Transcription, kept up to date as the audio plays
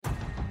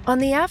On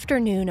the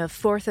afternoon of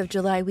 4th of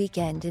July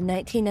weekend in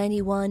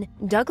 1991,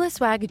 Douglas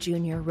Wag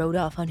Jr. rode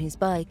off on his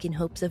bike in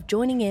hopes of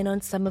joining in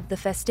on some of the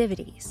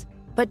festivities.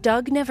 But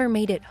Doug never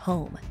made it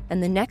home,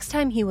 and the next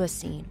time he was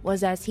seen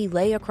was as he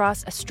lay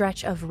across a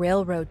stretch of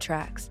railroad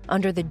tracks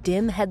under the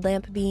dim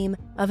headlamp beam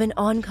of an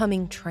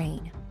oncoming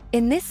train.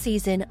 In this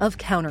season of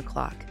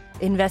Counterclock,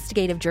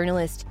 investigative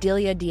journalist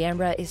Delia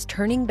D'Ambra is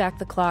turning back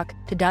the clock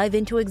to dive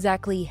into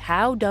exactly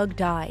how Doug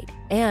died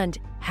and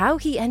how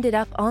he ended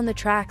up on the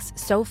tracks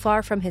so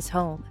far from his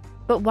home.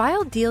 But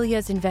while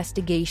Delia's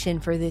investigation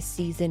for this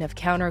season of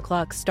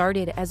Counterclock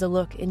started as a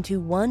look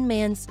into one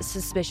man's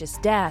suspicious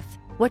death,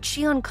 what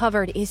she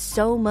uncovered is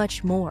so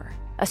much more.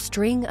 A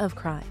string of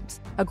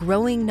crimes, a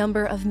growing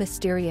number of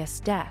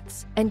mysterious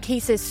deaths, and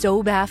cases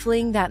so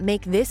baffling that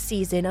make this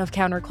season of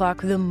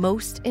Counterclock the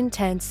most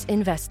intense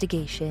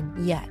investigation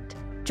yet.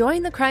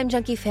 Join the Crime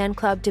Junkie fan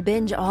club to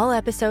binge all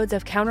episodes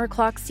of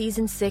Counterclock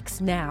Season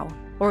 6 now,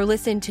 or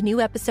listen to new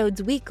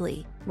episodes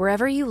weekly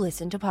wherever you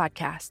listen to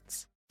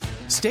podcasts.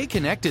 Stay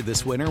connected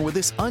this winter with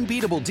this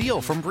unbeatable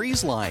deal from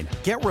BreezeLine.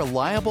 Get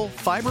reliable,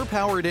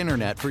 fiber-powered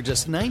internet for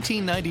just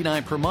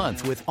 $19.99 per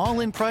month with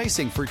all-in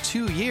pricing for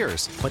 2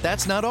 years. But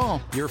that's not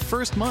all. Your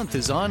first month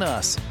is on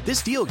us.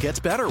 This deal gets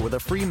better with a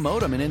free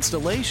modem and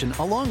installation,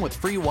 along with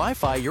free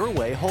Wi-Fi your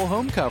way whole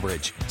home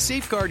coverage.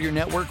 Safeguard your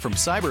network from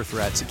cyber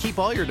threats and keep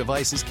all your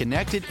devices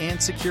connected and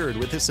secured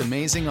with this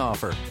amazing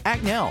offer.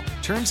 Act now.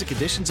 Terms and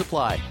conditions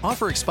apply.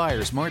 Offer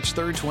expires March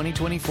 3rd,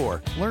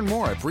 2024. Learn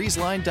more at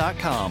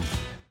breezeline.com.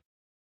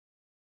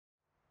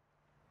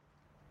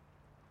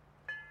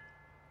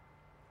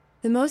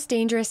 The most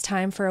dangerous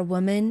time for a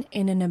woman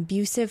in an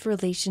abusive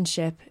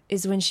relationship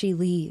is when she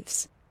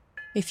leaves.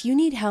 If you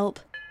need help,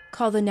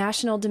 call the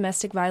National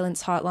Domestic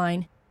Violence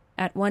Hotline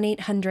at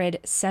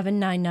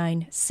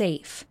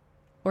 1-800-799-SAFE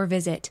or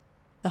visit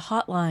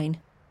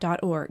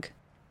thehotline.org.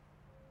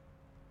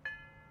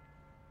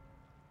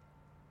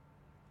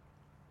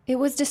 It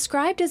was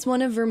described as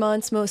one of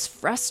Vermont's most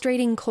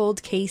frustrating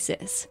cold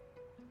cases.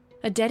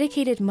 A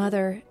dedicated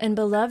mother and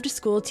beloved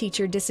school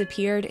teacher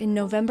disappeared in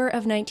November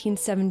of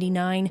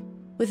 1979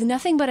 with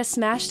nothing but a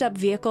smashed-up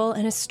vehicle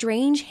and a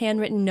strange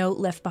handwritten note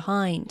left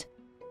behind.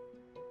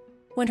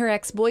 When her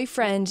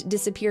ex-boyfriend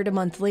disappeared a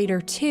month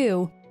later,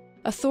 too,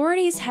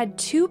 authorities had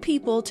 2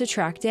 people to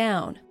track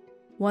down.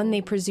 One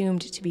they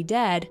presumed to be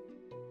dead,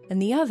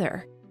 and the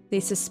other they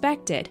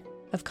suspected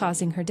of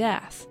causing her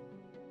death.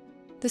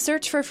 The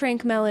search for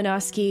Frank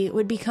Malinowski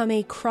would become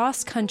a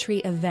cross-country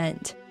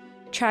event,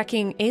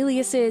 tracking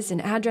aliases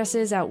and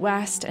addresses out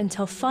west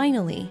until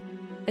finally,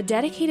 a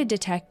dedicated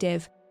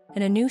detective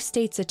and a new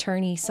state's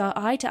attorney saw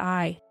eye to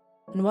eye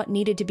on what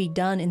needed to be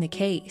done in the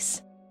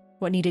case,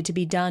 what needed to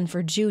be done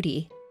for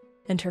Judy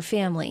and her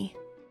family.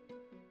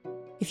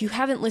 If you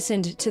haven't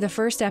listened to the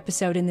first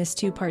episode in this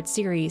 2-part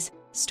series,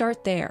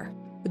 start there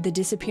with the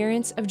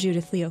disappearance of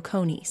Judith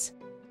Leo-Coneys.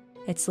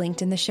 It's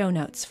linked in the show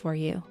notes for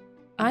you.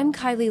 I'm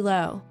Kylie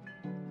Lowe,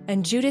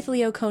 and Judith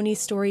Leo-Coneys'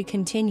 story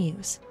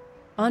continues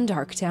on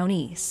Dark Down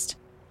East.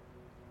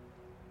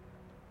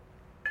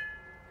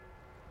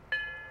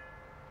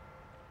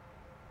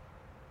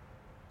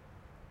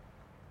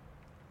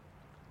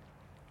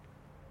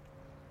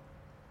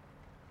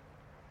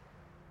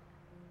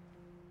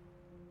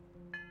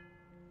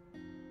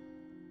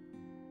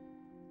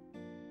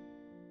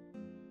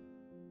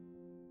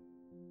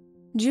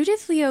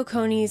 Judith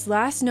Leo-Coneys'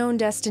 last known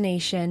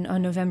destination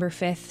on November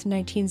 5th,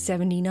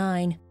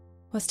 1979,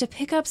 was to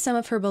pick up some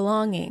of her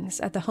belongings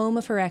at the home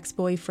of her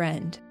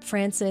ex-boyfriend,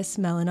 Francis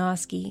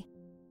Malinowski.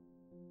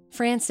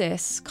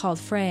 Francis, called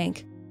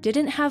Frank,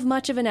 didn't have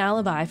much of an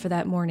alibi for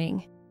that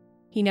morning.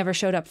 He never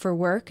showed up for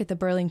work at the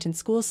Burlington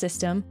school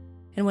system,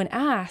 and when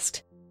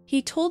asked,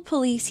 he told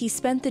police he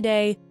spent the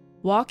day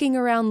walking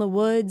around the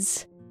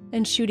woods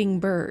and shooting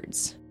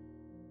birds.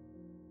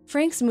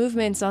 Frank's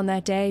movements on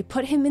that day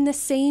put him in the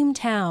same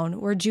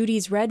town where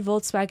Judy's red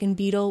Volkswagen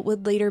Beetle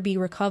would later be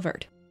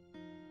recovered.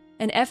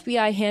 An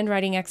FBI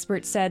handwriting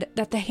expert said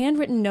that the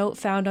handwritten note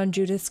found on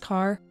Judith's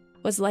car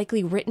was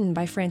likely written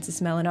by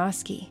Francis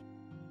Malinowski.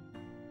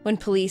 When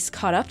police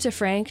caught up to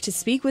Frank to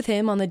speak with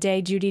him on the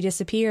day Judy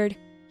disappeared,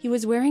 he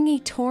was wearing a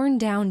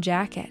torn-down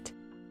jacket.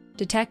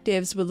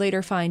 Detectives would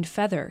later find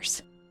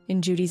feathers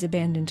in Judy's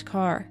abandoned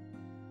car.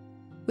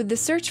 With the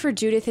search for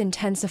Judith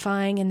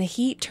intensifying and the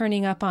heat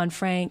turning up on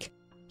Frank,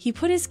 he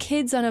put his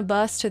kids on a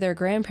bus to their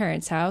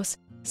grandparents' house,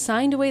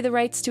 signed away the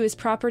rights to his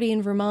property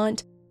in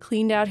Vermont,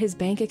 cleaned out his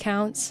bank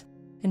accounts,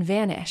 and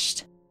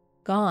vanished.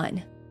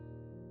 Gone.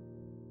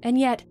 And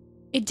yet,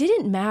 it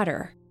didn't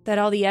matter that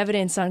all the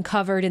evidence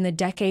uncovered in the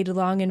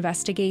decade-long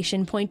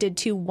investigation pointed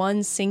to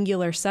one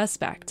singular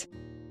suspect.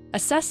 A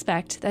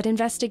suspect that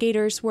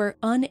investigators were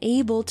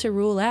unable to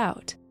rule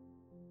out.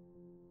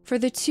 For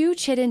the 2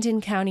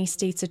 Chittenden County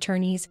state's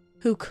attorneys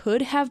who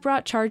could have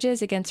brought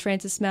charges against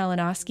Francis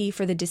Malinowski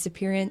for the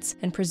disappearance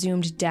and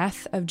presumed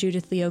death of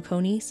Judith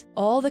Leo-Coneys,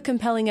 all the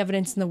compelling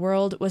evidence in the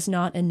world was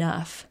not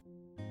enough.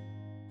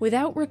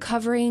 Without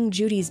recovering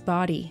Judy's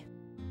body,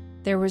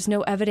 there was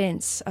no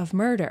evidence of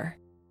murder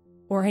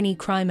or any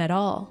crime at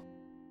all.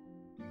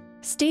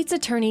 State's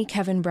attorney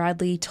Kevin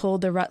Bradley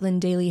told the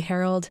Rutland Daily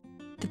Herald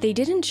that they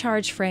didn't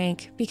charge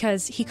Frank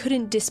because he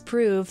couldn't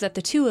disprove that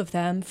the two of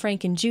them,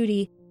 Frank and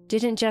Judy,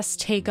 didn't just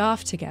take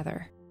off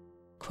together.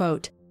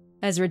 Quote,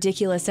 "As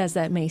ridiculous as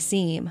that may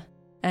seem,"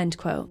 end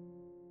quote.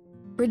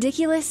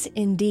 Ridiculous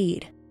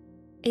indeed.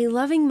 A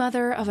loving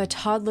mother of a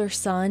toddler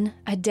son,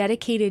 a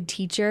dedicated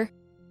teacher,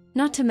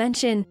 not to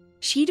mention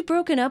she'd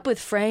broken up with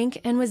Frank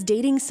and was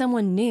dating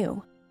someone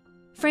new.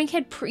 Frank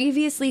had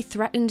previously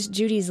threatened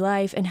Judy's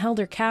life and held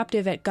her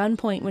captive at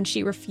gunpoint when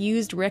she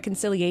refused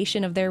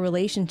reconciliation of their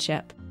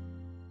relationship.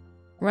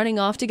 Running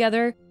off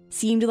together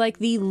seemed like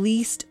the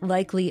least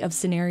likely of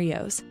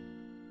scenarios.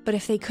 But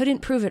if they couldn't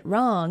prove it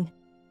wrong,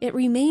 it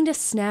remained a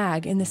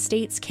snag in the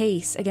state's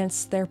case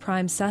against their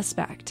prime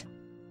suspect.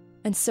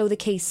 And so the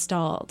case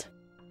stalled.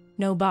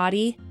 No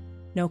body,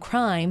 no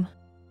crime,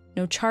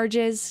 no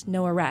charges,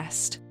 no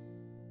arrest.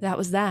 That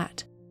was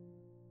that.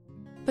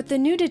 But the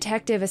new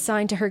detective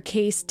assigned to her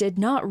case did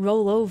not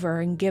roll over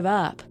and give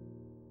up.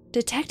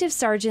 Detective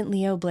Sergeant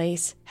Leo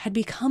Blaze had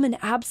become an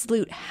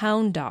absolute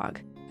hound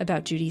dog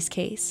about Judy's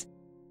case,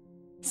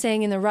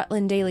 saying in the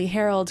Rutland Daily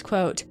Herald,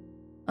 quote,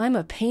 "I'm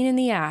a pain in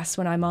the ass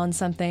when I'm on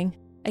something.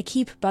 I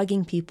keep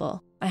bugging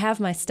people. I have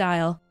my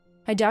style.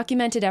 I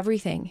documented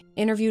everything,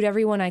 interviewed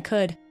everyone I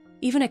could,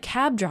 even a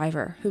cab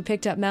driver who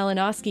picked up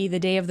Malinowski the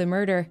day of the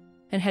murder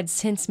and had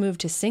since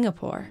moved to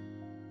Singapore,"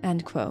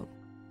 end quote.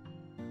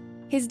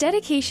 His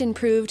dedication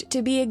proved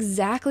to be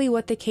exactly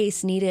what the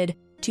case needed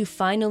to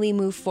finally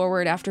move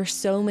forward after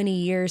so many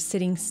years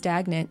sitting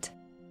stagnant.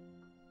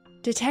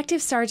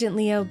 Detective Sergeant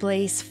Leo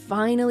Blaze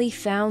finally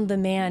found the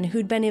man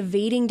who'd been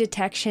evading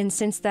detection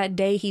since that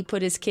day he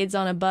put his kids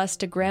on a bus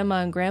to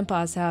Grandma and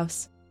Grandpa's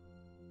house.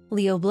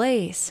 Leo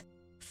Blaze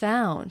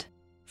found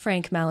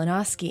Frank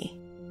Malinowski.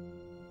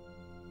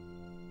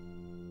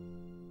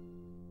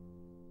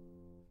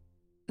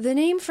 The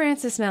name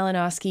Francis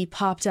Malinowski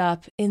popped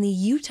up in the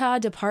Utah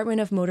Department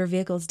of Motor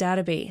Vehicles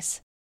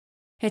database.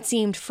 It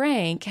seemed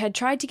Frank had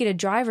tried to get a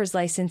driver's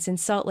license in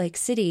Salt Lake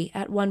City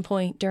at one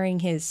point during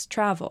his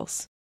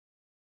travels.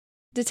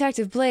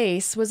 Detective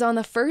Blaze was on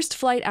the first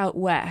flight out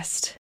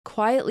west,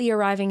 quietly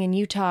arriving in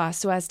Utah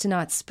so as to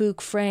not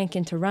spook Frank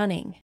into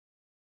running.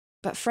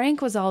 But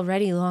Frank was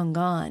already long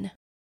gone.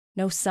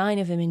 No sign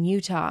of him in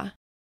Utah.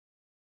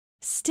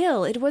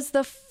 Still, it was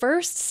the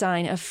first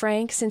sign of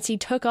Frank since he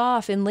took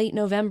off in late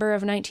November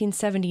of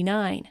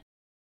 1979.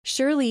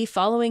 Surely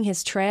following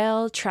his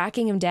trail,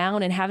 tracking him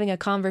down, and having a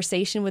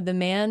conversation with the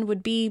man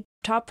would be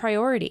top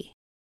priority.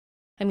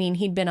 I mean,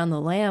 he'd been on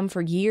the lam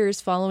for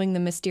years following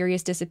the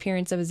mysterious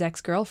disappearance of his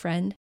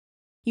ex-girlfriend.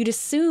 You'd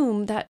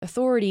assume that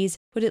authorities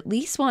would at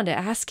least want to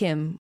ask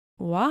him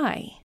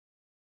why.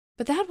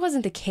 But that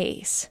wasn't the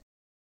case.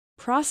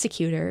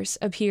 Prosecutors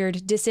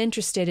appeared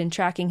disinterested in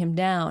tracking him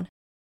down.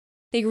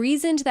 They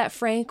reasoned that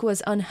Frank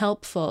was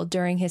unhelpful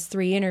during his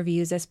 3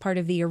 interviews as part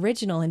of the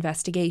original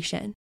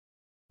investigation.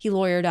 He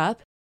lawyered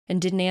up and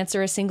didn't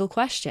answer a single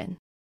question.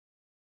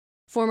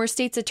 Former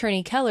State's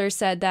Attorney Keller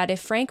said that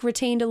if Frank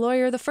retained a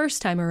lawyer the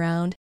first time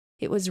around,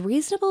 it was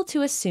reasonable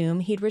to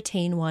assume he'd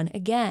retain one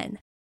again.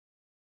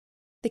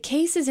 The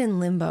case is in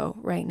limbo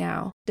right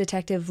now,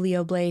 Detective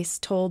Leo Blaze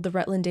told the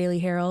Rutland Daily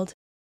Herald.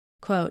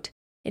 Quote,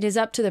 "It is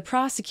up to the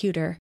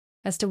prosecutor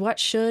as to what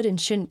should and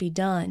shouldn't be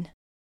done."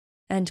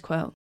 End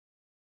quote.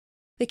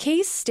 The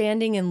case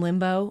standing in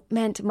limbo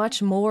meant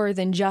much more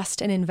than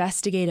just an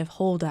investigative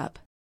holdup.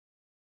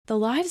 The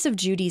lives of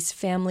Judy's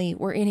family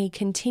were in a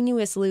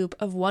continuous loop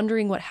of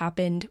wondering what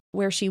happened,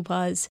 where she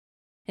was,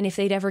 and if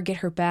they'd ever get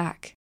her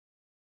back.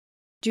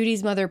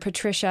 Judy's mother,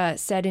 Patricia,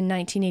 said in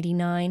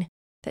 1989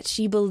 that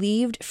she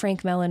believed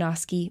Frank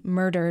Malinowski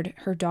murdered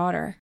her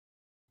daughter.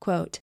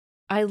 Quote,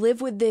 "I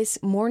live with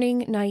this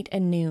morning, night,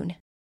 and noon.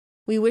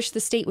 We wish the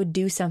state would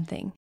do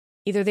something.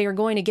 Either they are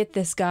going to get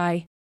this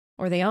guy,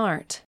 or they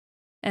aren't."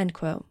 End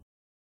quote.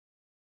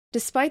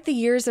 Despite the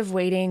years of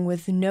waiting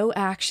with no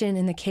action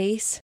in the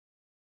case,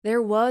 there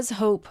was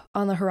hope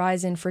on the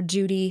horizon for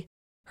Judy,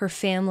 her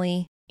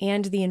family,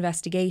 and the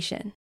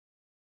investigation.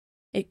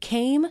 It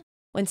came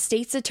when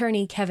State's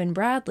Attorney Kevin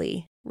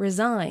Bradley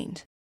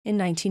resigned in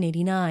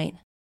 1989.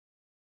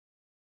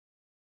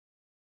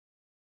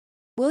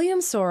 William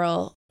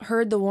Sorrell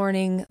heard the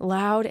warning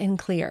loud and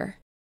clear.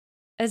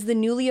 As the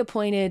newly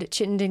appointed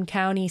Chittenden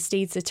County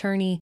State's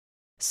Attorney,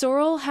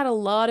 Sorrell had a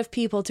lot of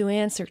people to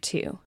answer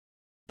to,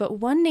 but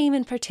one name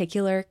in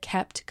particular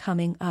kept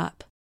coming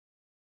up.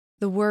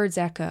 The words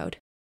echoed,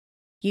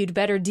 "You'd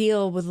better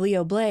deal with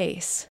Leo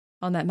Blaze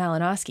on that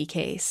Malinowski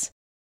case."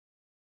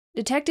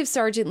 Detective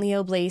Sergeant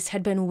Leo Blaze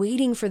had been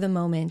waiting for the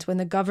moment when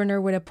the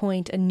governor would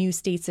appoint a new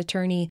state's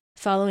attorney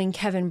following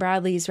Kevin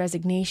Bradley's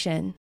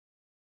resignation.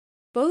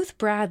 Both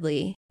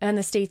Bradley and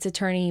the state's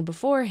attorney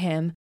before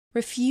him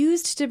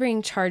refused to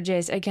bring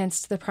charges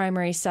against the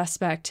primary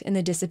suspect in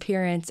the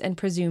disappearance and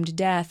presumed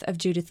death of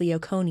Judith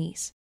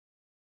Leo-Coneys.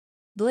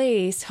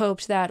 Blaze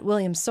hoped that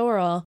William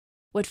Sorrell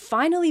would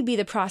finally be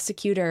the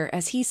prosecutor,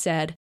 as he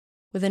said,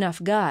 with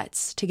enough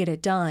guts to get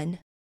it done.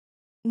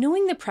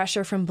 Knowing the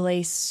pressure from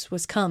Blaze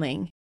was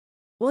coming,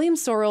 William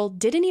Sorrell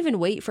didn't even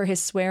wait for his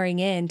swearing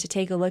in to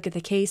take a look at the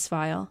case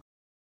file.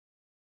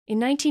 In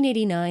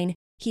 1989,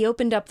 he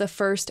opened up the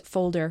first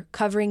folder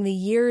covering the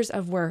years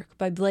of work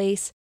by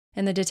Blaise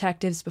and the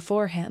detectives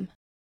before him.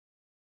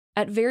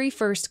 At very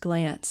first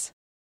glance,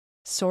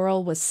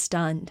 Sorrell was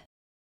stunned.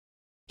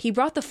 He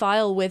brought the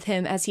file with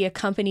him as he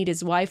accompanied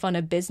his wife on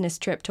a business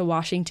trip to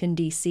Washington,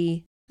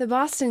 D.C. The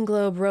Boston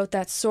Globe wrote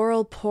that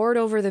Sorrell pored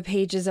over the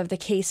pages of the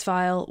case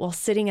file while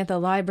sitting at the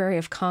Library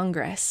of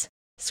Congress,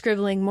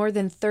 scribbling more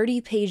than 30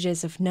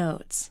 pages of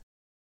notes.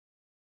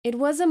 It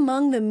was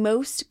among the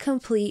most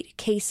complete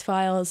case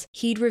files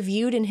he'd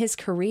reviewed in his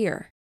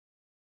career.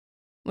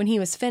 When he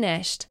was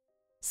finished,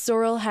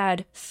 Sorrell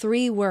had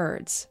 3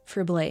 words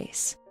for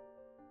Blaise: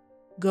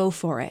 "Go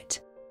for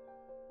it."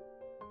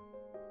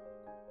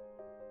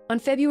 On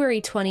February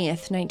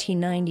 20th,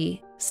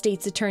 1990,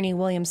 State's Attorney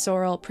William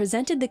Sorrell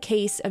presented the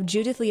case of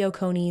Judith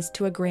Leo-Coneys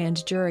to a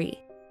grand jury.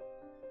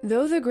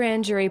 Though the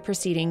grand jury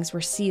proceedings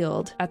were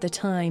sealed at the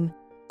time,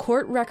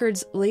 court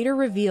records later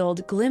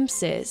revealed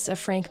glimpses of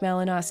Frank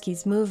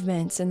Malinowski's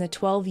movements in the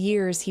 12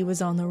 years he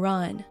was on the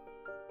run.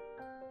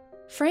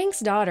 Frank's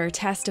daughter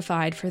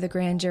testified for the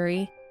grand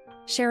jury,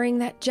 sharing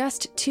that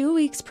just 2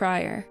 weeks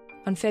prior,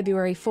 on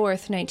February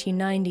 4th,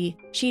 1990,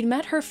 she'd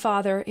met her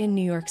father in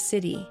New York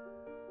City.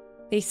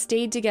 They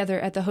stayed together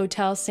at the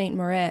Hotel St.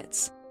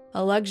 Moritz,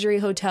 a luxury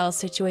hotel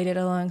situated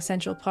along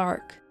Central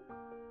Park.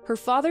 Her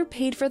father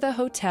paid for the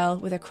hotel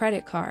with a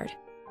credit card,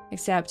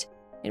 except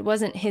it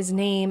wasn't his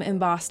name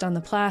embossed on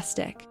the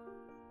plastic.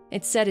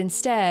 It said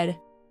instead,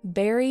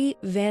 Barry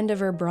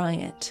Vandiver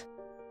Bryant,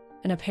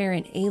 an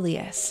apparent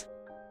alias.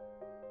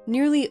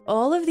 Nearly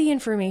all of the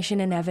information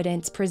and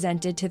evidence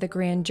presented to the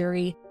grand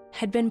jury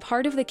had been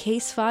part of the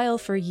case file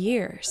for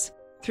years,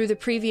 through the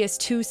previous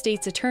 2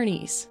 state's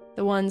attorneys,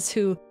 the ones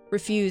who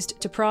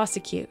refused to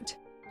prosecute.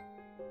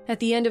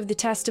 At the end of the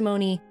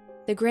testimony,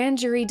 the grand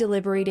jury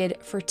deliberated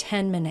for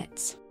 10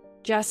 minutes.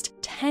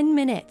 Just 10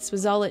 minutes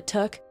was all it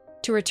took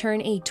to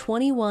return a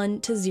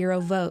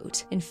 21-0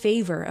 vote in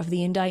favor of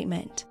the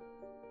indictment.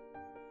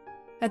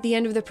 At the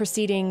end of the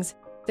proceedings,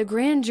 the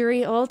grand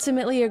jury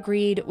ultimately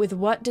agreed with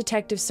what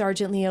Detective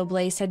Sergeant Leo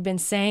Blaise had been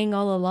saying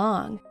all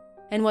along,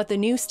 and what the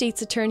new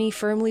state's attorney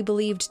firmly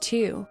believed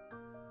too.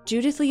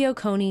 Judith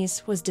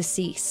Leo-Coneys was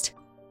deceased,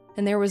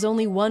 and there was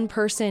only one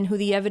person who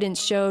the evidence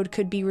showed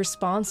could be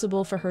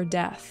responsible for her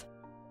death.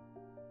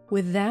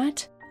 With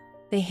that,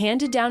 they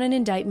handed down an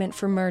indictment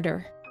for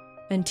murder,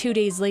 and 2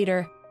 days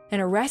later, an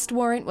arrest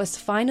warrant was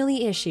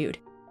finally issued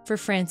for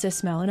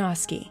Francis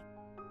Malinowski.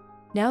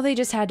 Now they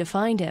just had to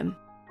find him.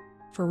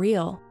 For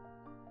real.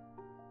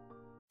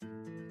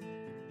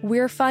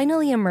 We're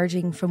finally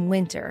emerging from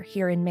winter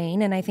here in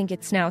Maine, and I think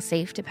it's now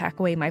safe to pack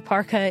away my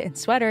parka and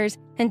sweaters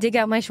and dig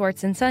out my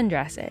shorts and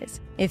sundresses.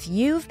 If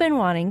you've been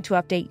wanting to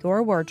update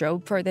your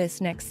wardrobe for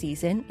this next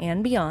season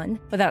and beyond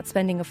without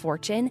spending a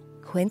fortune,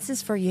 Quince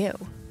is for you.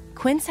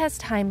 Quince has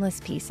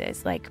timeless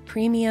pieces like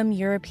premium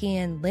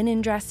European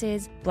linen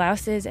dresses,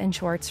 blouses, and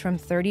shorts from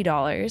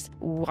 $30,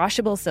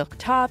 washable silk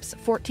tops,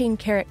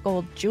 14-karat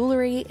gold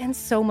jewelry, and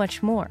so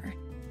much more.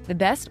 The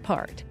best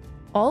part,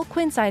 all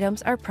Quince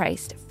items are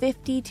priced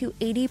 50 to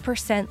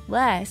 80%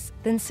 less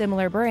than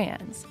similar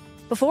brands.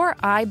 Before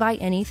I buy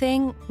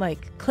anything,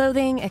 like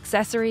clothing,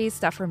 accessories,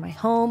 stuff for my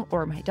home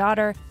or my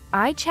daughter,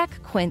 I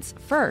check Quince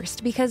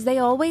first because they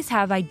always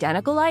have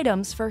identical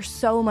items for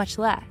so much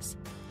less.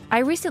 I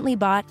recently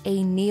bought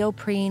a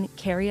neoprene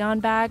carry-on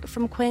bag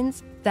from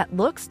Quince that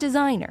looks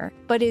designer,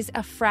 but is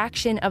a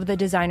fraction of the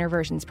designer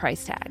version's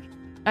price tag.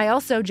 I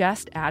also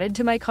just added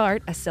to my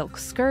cart a silk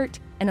skirt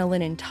and a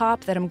linen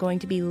top that I'm going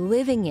to be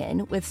living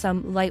in with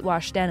some light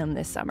wash denim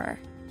this summer.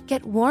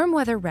 Get warm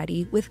weather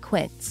ready with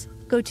Quince.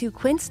 Go to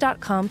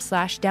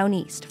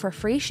quince.com/downeast for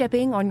free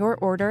shipping on your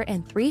order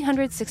and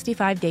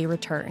 365-day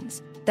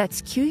returns.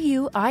 That's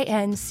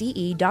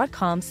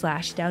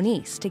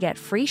QUINCE.com/downeast to get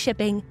free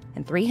shipping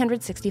and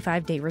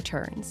 365-day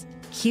returns.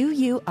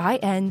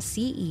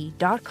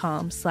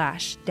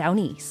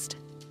 QUINCE.com/downeast.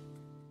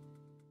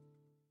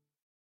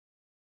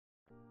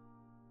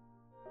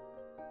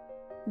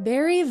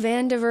 Barry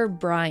Vandiver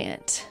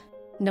Bryant,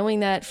 knowing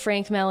that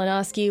Frank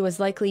Malinowski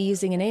was likely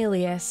using an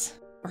alias,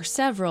 or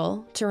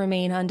several, to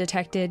remain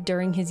undetected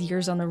during his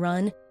years on the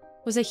run,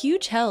 was a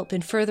huge help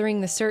in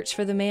furthering the search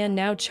for the man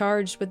now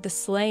charged with the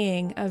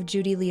slaying of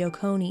Judy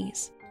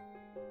Leo-Coneys.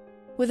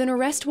 With an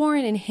arrest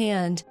warrant in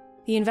hand,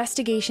 the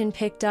investigation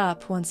picked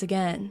up once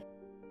again.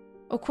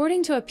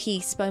 According to a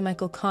piece by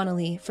Michael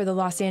Connolly for the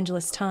Los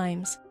Angeles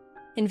Times,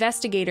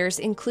 investigators,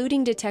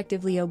 including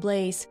Detective Leo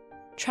Blaise,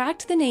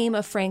 tracked the name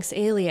of Frank's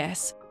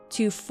alias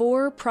to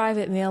 4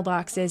 private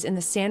mailboxes in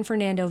the San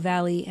Fernando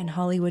Valley in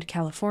Hollywood,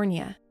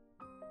 California.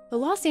 The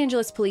Los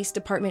Angeles Police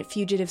Department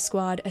Fugitive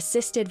Squad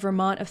assisted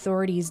Vermont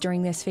authorities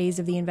during this phase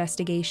of the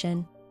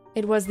investigation.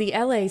 It was the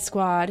LA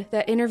squad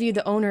that interviewed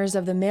the owners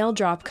of the mail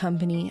drop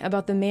company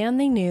about the man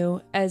they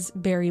knew as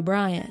Barry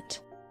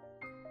Bryant.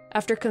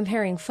 After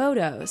comparing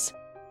photos,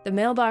 the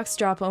mailbox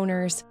drop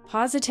owners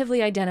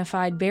positively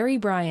identified Barry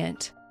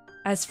Bryant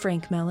as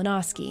Frank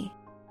Malinowski.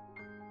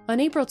 On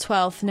April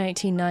 12,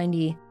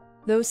 1990,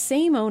 those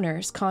same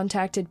owners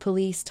contacted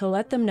police to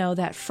let them know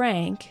that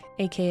Frank,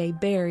 aka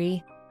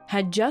Barry,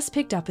 had just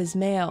picked up his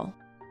mail.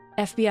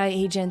 FBI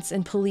agents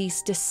and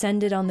police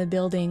descended on the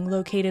building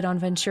located on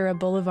Ventura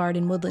Boulevard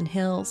in Woodland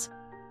Hills,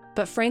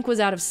 but Frank was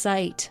out of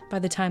sight by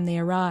the time they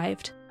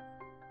arrived.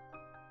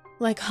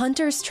 Like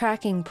hunters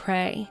tracking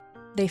prey,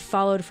 they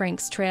followed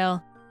Frank's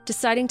trail,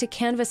 deciding to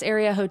canvass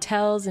area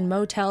hotels and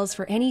motels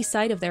for any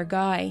sight of their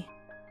guy.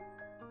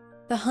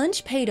 The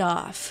hunch paid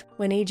off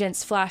when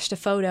agents flashed a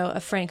photo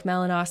of Frank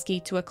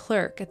Malinowski to a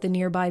clerk at the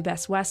nearby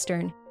Best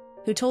Western,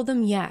 who told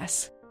them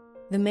yes,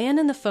 the man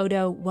in the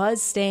photo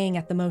was staying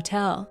at the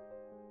motel.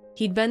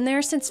 He'd been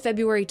there since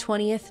February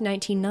 20th,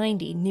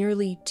 1990,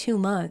 nearly 2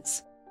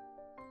 months.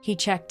 He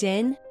checked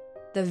in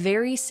the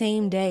very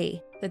same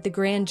day that the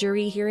grand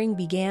jury hearing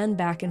began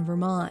back in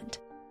Vermont.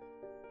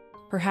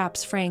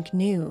 Perhaps Frank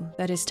knew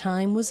that his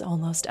time was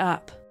almost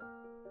up.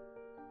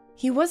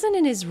 He wasn't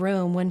in his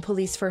room when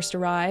police first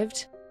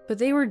arrived, but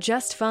they were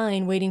just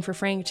fine waiting for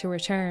Frank to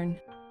return.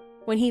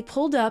 When he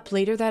pulled up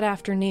later that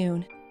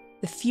afternoon,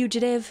 the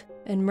fugitive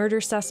and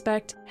murder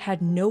suspect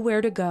had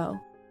nowhere to go.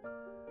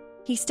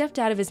 He stepped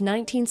out of his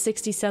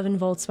 1967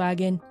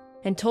 Volkswagen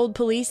and told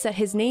police that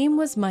his name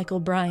was Michael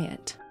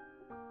Bryant.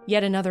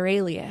 Yet another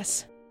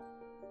alias.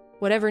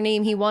 Whatever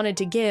name he wanted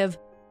to give,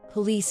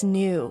 police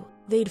knew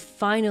they'd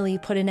finally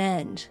put an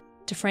end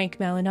to Frank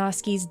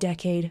Malinowski's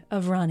decade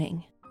of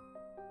running.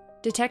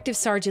 Detective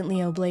Sergeant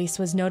Leo Blaze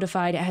was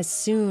notified as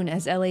soon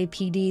as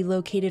LAPD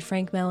located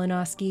Frank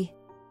Malinowski.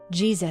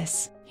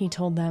 "Jesus," he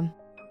told them.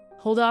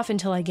 "Hold off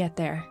until I get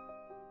there.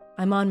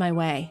 I'm on my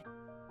way."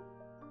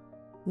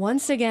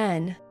 Once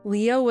again,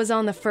 Leo was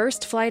on the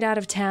first flight out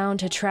of town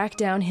to track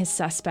down his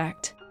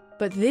suspect.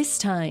 But this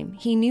time,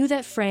 he knew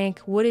that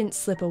Frank wouldn't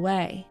slip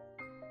away.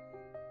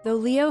 Though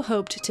Leo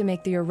hoped to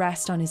make the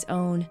arrest on his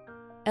own,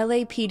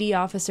 LAPD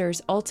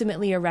officers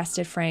ultimately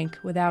arrested Frank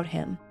without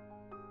him.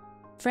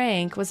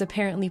 Frank was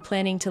apparently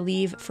planning to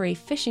leave for a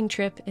fishing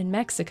trip in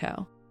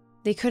Mexico.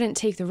 They couldn't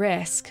take the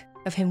risk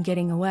of him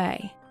getting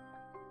away.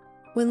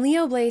 When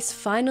Leo Blaze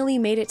finally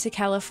made it to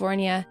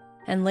California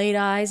and laid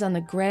eyes on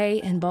the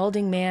gray and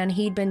balding man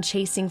he'd been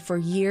chasing for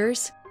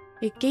years,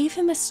 it gave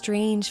him a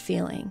strange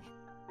feeling.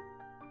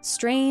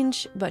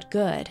 Strange, but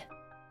good.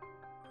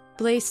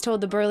 Blaze told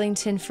the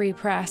Burlington Free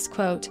Press,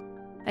 quote,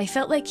 "I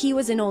felt like he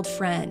was an old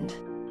friend,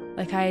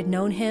 like I had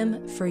known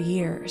him for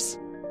years,"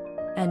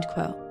 end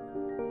quote.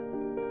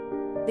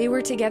 They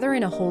were together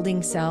in a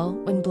holding cell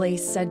when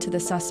Blaze said to the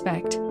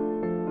suspect,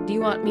 "Do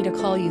you want me to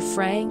call you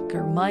Frank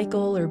or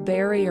Michael or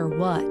Barry or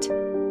what?"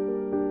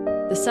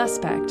 The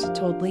suspect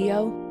told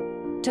Leo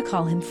to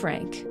call him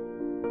Frank.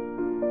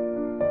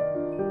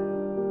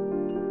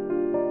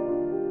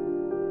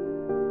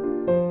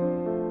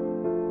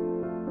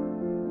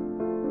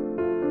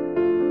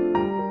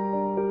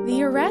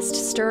 The arrest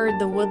stirred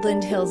the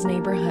Woodland Hills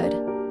neighborhood.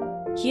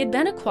 He had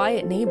been a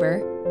quiet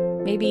neighbor,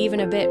 maybe even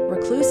a bit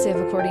reclusive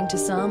according to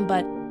some,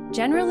 but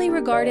generally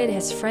regarded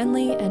as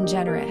friendly and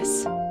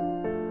generous.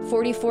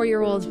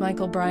 44-year-old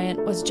Michael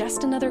Bryant was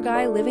just another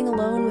guy living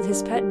alone with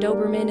his pet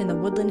Doberman in the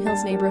Woodland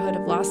Hills neighborhood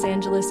of Los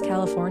Angeles,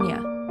 California.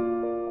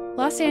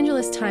 Los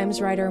Angeles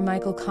Times writer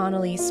Michael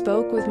Connolly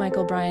spoke with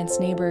Michael Bryant's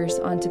neighbors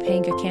on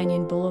Topanga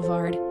Canyon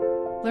Boulevard,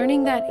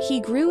 learning that he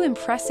grew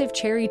impressive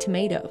cherry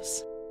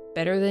tomatoes,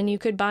 better than you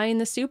could buy in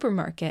the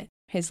supermarket,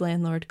 his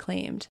landlord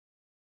claimed.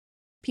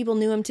 People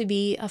knew him to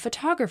be a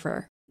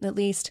photographer, at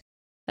least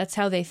that's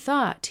how they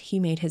thought he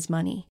made his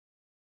money.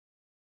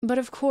 But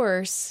of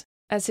course,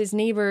 as his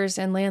neighbors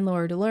and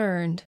landlord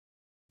learned,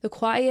 the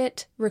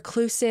quiet,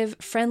 reclusive,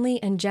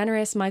 friendly, and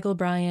generous Michael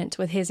Bryant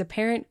with his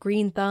apparent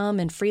green thumb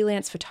and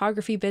freelance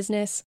photography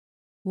business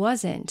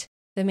wasn't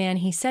the man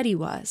he said he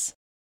was.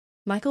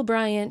 Michael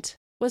Bryant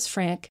was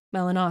Frank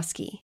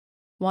Malinowski,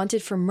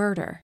 wanted for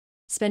murder,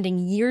 spending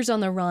years on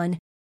the run,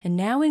 and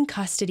now in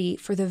custody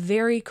for the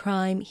very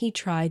crime he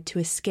tried to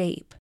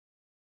escape.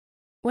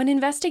 When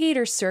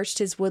investigators searched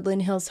his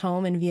Woodland Hills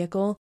home and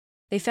vehicle,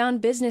 they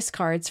found business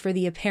cards for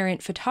the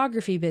apparent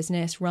photography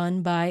business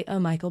run by a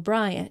Michael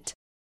Bryant.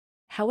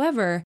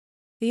 However,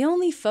 the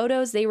only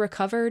photos they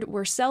recovered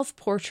were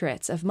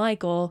self-portraits of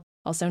Michael,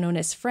 also known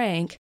as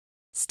Frank,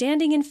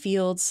 standing in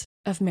fields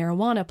of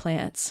marijuana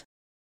plants.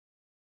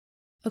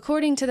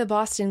 According to the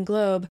Boston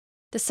Globe,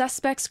 the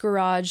suspect's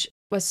garage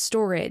was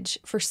storage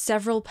for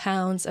several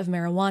pounds of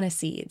marijuana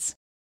seeds.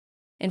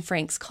 In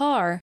Frank's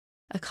car,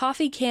 a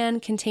coffee can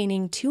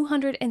containing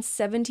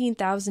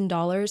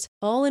 $217,000,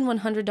 all in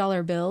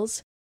 $100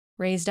 bills,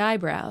 raised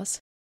eyebrows.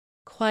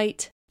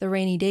 Quite the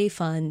rainy day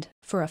fund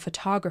for a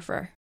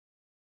photographer.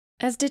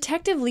 As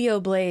Detective Leo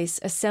Blaze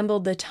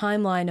assembled the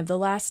timeline of the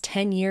last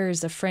 10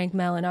 years of Frank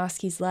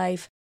Malinowski's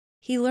life,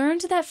 he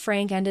learned that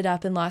Frank ended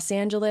up in Los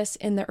Angeles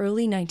in the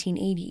early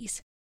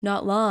 1980s,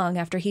 not long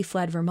after he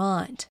fled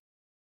Vermont.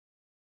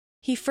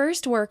 He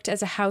first worked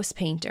as a house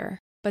painter,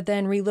 but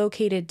then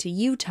relocated to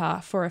Utah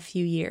for a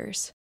few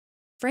years.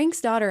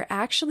 Frank's daughter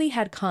actually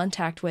had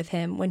contact with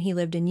him when he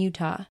lived in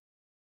Utah.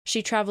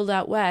 She traveled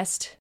out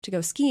west to go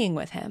skiing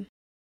with him.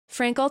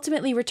 Frank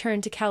ultimately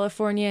returned to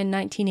California in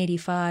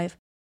 1985,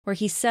 where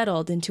he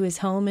settled into his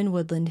home in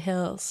Woodland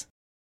Hills.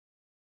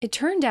 It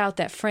turned out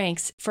that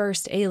Frank's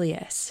first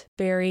alias,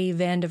 Barry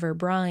Vandiver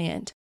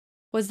Bryant,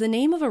 was the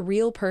name of a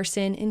real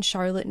person in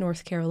Charlotte,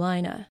 North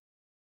Carolina.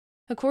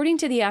 According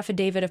to the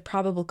affidavit of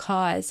probable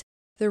cause,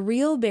 the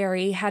real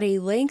Barry had a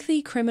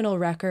lengthy criminal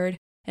record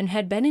and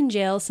had been in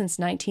jail since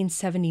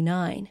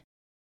 1979.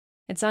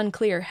 It's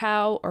unclear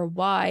how or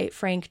why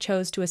Frank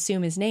chose to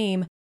assume his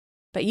name,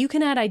 but you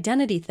can add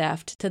identity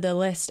theft to the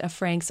list of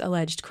Frank's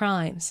alleged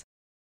crimes.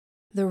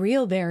 The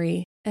real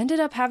Barry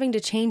ended up having to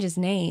change his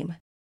name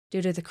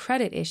due to the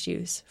credit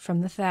issues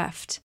from the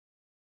theft.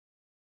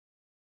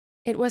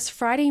 It was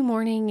Friday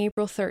morning,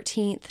 April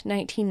 13th,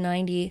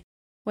 1990,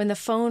 when the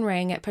phone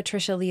rang at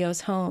Patricia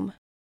Leo's home.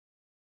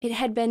 It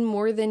had been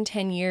more than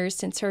 10 years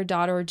since her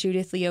daughter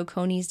Judith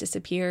Leo-Coneys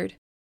disappeared,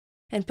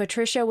 and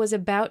Patricia was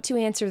about to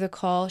answer the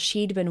call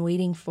she'd been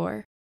waiting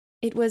for.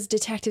 It was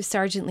Detective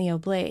Sergeant Leo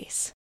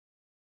Blaze.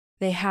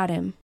 They had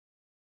him.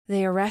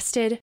 They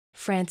arrested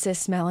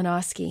Francis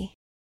Malinowski.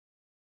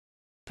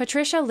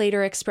 Patricia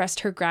later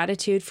expressed her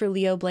gratitude for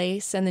Leo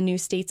Blaze and the new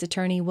state's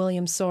attorney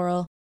William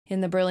Sorrell in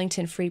the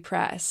Burlington Free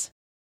Press.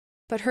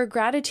 But her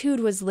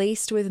gratitude was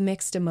laced with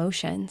mixed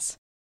emotions.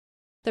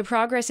 The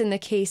progress in the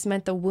case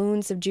meant the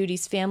wounds of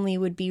Judy's family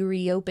would be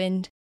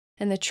reopened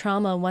and the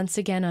trauma once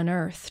again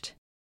unearthed.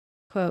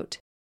 Quote,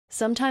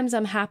 "Sometimes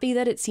I'm happy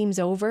that it seems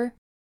over.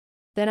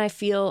 Then I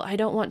feel I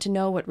don't want to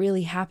know what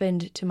really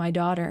happened to my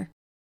daughter."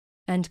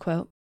 End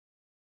quote.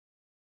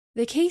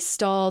 The case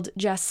stalled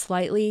just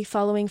slightly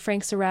following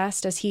Frank's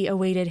arrest as he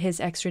awaited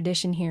his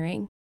extradition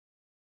hearing.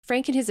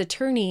 Frank and his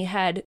attorney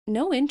had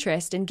no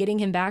interest in getting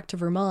him back to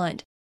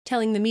Vermont,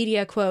 telling the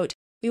media, quote,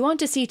 "We want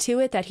to see to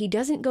it that he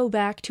doesn't go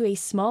back to a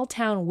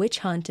small-town witch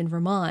hunt in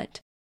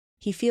Vermont.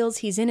 He feels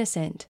he's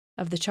innocent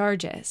of the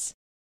charges."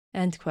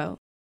 End quote.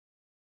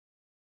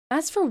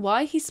 As for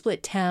why he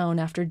split town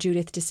after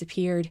Judith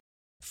disappeared,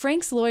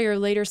 Frank's lawyer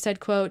later said,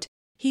 quote,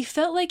 "He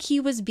felt like he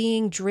was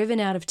being driven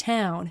out of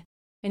town,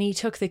 and he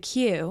took the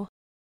cue."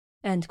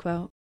 End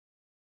quote.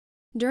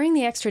 During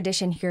the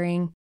extradition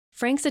hearing,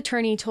 Frank's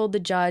attorney told the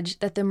judge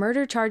that the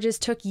murder charges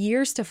took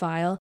years to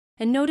file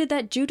and noted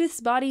that Judith's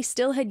body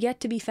still had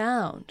yet to be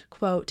found.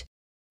 Quote,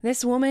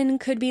 "This woman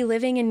could be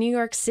living in New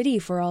York City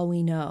for all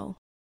we know."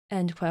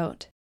 End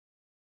quote.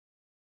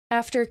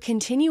 After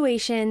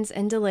continuations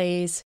and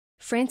delays,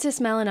 Francis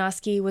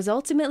Malinowski was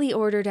ultimately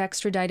ordered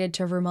extradited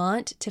to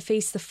Vermont to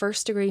face the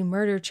first-degree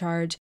murder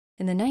charge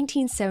in the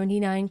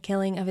 1979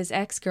 killing of his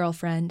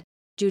ex-girlfriend,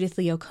 Judith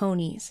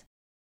Leo-Coneys.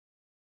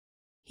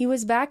 He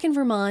was back in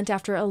Vermont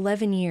after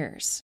 11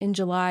 years, in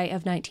July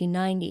of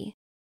 1990.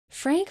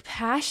 Frank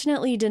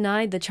passionately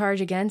denied the charge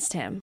against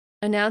him,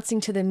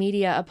 announcing to the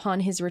media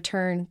upon his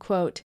return,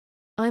 quote,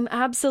 "I'm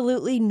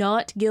absolutely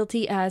not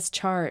guilty as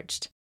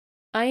charged.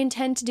 I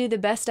intend to do the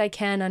best I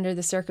can under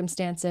the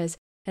circumstances,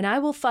 and I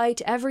will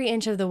fight every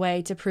inch of the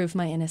way to prove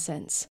my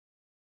innocence."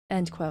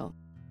 End quote.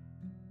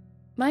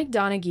 Mike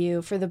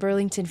Donahue for the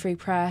Burlington Free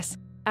Press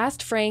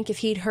asked Frank if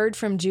he'd heard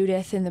from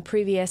Judith in the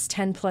previous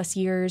 10-plus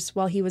years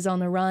while he was on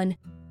the run,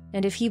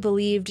 and if he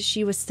believed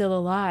she was still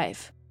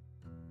alive.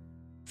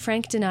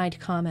 Frank denied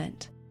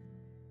comment.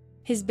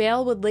 His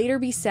bail would later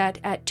be set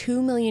at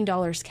 $2 million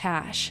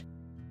cash,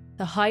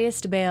 the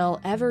highest bail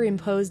ever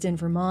imposed in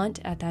Vermont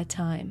at that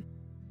time.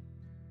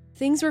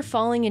 Things were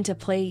falling into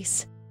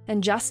place,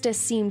 and justice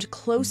seemed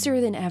closer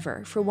than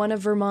ever for one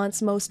of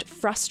Vermont's most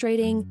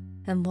frustrating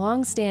and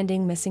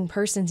long-standing missing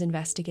persons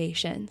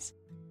investigations.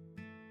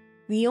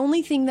 The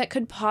only thing that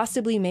could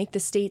possibly make the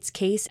state's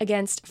case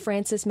against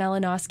Francis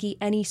Malinowski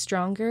any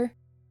stronger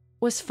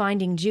was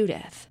finding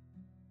Judith.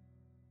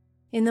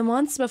 In the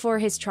months before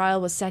his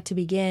trial was set to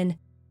begin,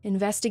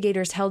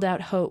 investigators held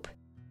out hope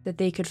that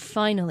they could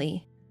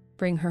finally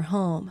bring her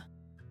home.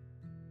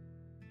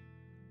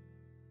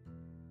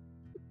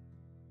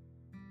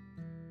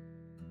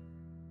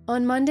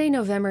 On Monday,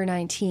 November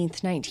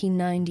 19th,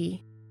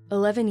 1990,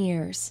 11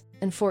 years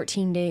and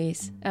 14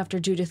 days after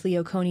Judith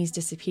Leo-Coneys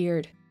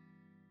disappeared,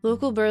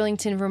 local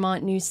Burlington,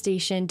 Vermont news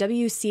station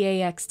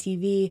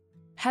WCAX-TV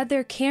had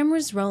their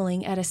cameras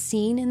rolling at a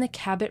scene in the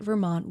Cabot,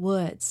 Vermont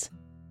woods.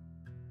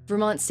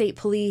 Vermont State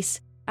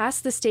Police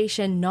asked the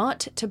station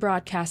not to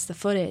broadcast the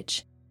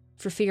footage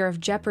for fear of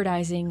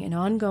jeopardizing an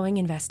ongoing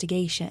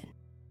investigation.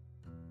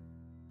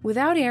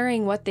 Without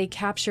airing what they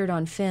captured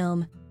on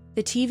film,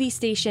 the TV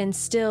station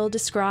still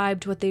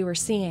described what they were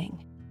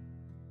seeing.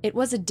 It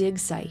was a dig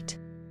site,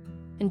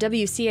 and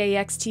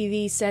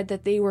WCAX-TV said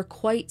that they were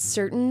quite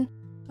certain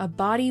a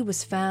body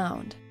was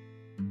found.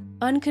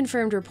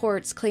 Unconfirmed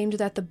reports claimed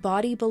that the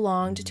body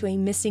belonged to a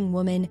missing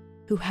woman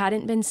who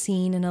hadn't been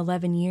seen in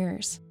 11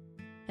 years,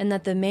 and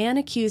that the man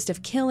accused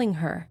of killing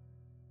her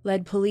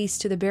led police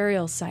to the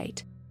burial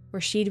site,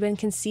 where she'd been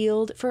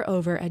concealed for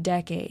over a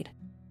decade.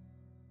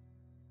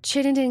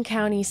 Chittenden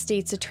County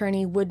State's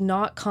attorney would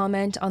not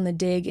comment on the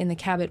dig in the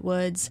Cabot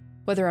Woods,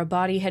 whether a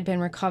body had been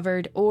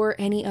recovered or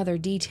any other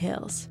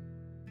details.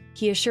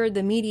 He assured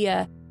the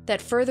media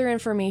that further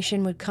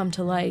information would come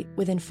to light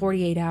within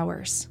 48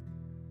 hours.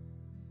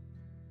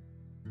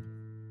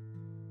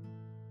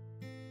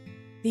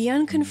 The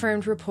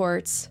unconfirmed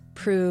reports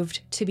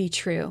proved to be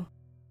true.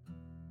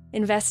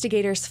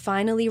 Investigators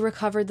finally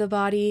recovered the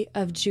body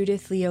of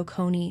Judith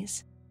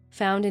Leo-Coneys,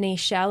 found in a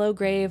shallow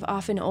grave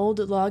off an old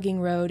logging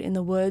road in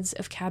the woods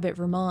of Cabot,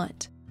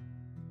 Vermont.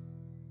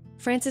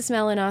 Francis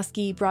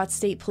Malinowski brought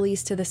state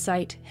police to the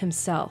site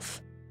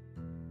himself.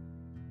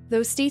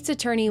 Though State's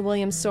Attorney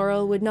William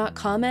Sorrell would not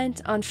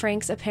comment on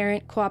Frank's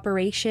apparent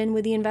cooperation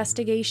with the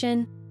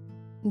investigation,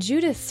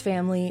 Judith's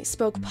family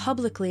spoke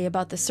publicly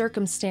about the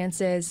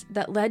circumstances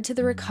that led to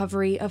the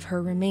recovery of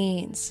her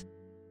remains.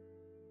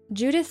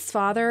 Judith's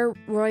father,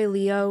 Roy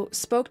Leo,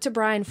 spoke to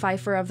Brian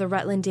Pfeiffer of the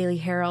Rutland Daily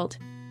Herald,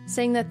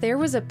 saying that there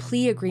was a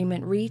plea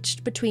agreement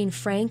reached between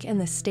Frank and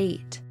the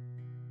state.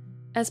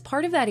 As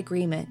part of that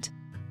agreement,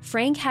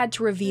 Frank had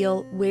to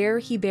reveal where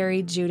he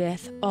buried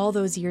Judith all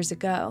those years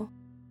ago.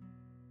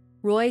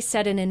 Roy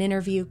said in an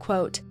interview,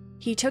 quote,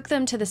 "He took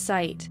them to the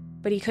site,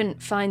 but he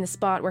couldn't find the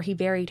spot where he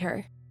buried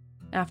her.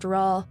 After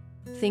all,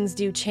 things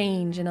do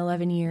change in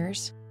 11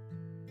 years."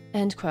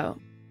 End quote.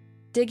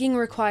 Digging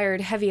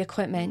required heavy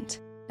equipment,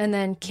 and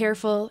then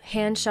careful,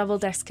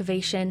 hand-shoveled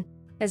excavation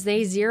as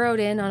they zeroed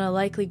in on a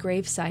likely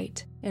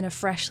gravesite in a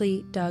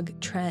freshly dug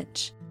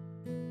trench.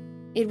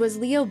 It was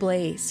Leo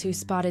Blaze who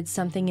spotted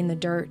something in the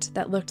dirt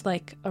that looked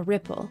like a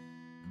ripple,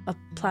 a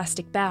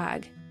plastic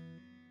bag.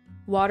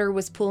 Water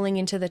was pooling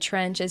into the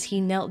trench as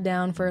he knelt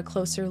down for a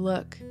closer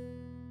look.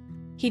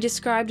 He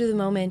described the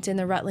moment in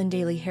the Rutland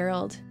Daily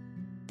Herald,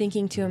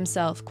 thinking to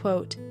himself,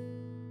 quote,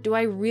 "Do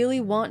I really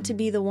want to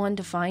be the one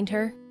to find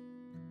her?"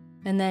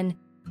 And then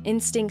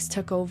instincts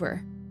took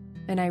over,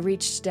 and I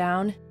reached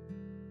down,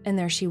 and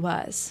there she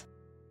was.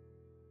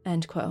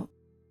 End quote.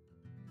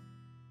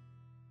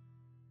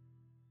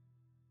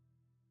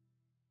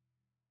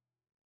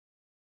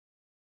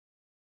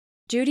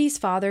 Judy's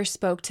father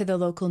spoke to the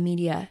local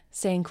media,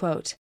 saying,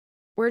 quote,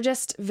 "We're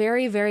just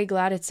very, very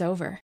glad it's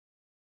over.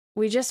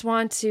 We just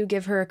want to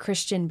give her a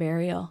Christian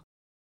burial."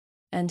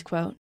 End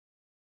quote.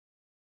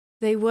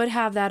 They would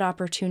have that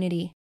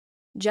opportunity,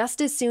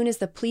 just as soon as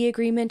the plea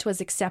agreement was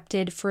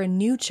accepted for a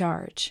new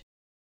charge: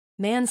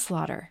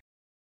 manslaughter,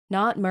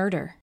 not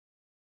murder.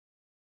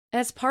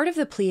 As part of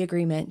the plea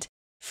agreement,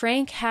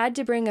 Frank had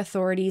to bring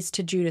authorities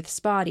to Judith's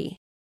body,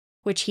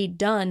 which he'd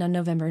done on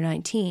November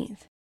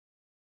 19th.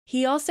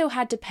 He also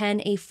had to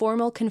pen a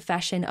formal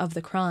confession of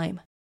the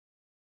crime.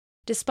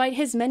 Despite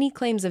his many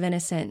claims of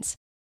innocence,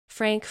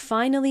 Frank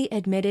finally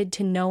admitted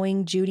to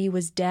knowing Judy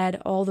was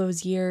dead all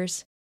those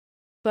years,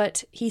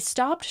 but he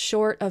stopped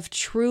short of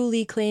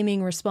truly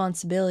claiming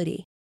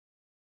responsibility.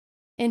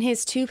 In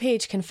his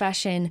 2-page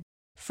confession,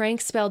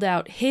 Frank spelled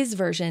out his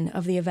version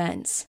of the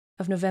events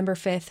of November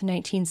 5th,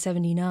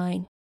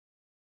 1979.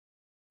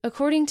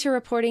 According to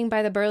reporting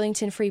by the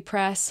Burlington Free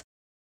Press,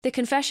 the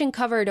confession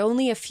covered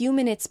only a few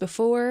minutes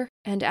before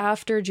and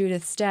after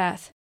Judith's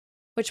death,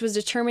 which was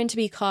determined to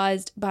be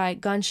caused by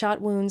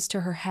gunshot wounds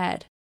to her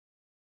head.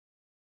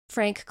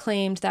 Frank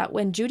claimed that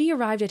when Judy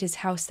arrived at his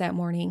house that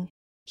morning,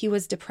 he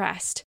was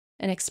depressed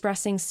and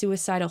expressing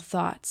suicidal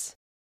thoughts.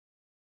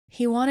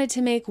 He wanted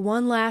to make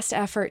one last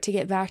effort to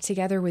get back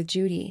together with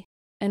Judy,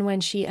 and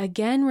when she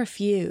again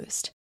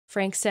refused,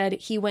 Frank said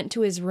he went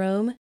to his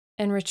room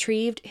and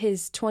retrieved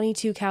his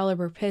 .22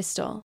 caliber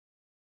pistol.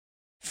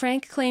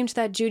 Frank claimed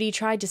that Judy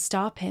tried to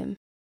stop him,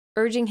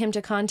 urging him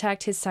to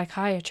contact his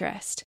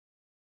psychiatrist.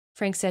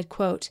 Frank said,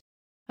 quote,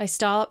 "I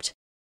stopped,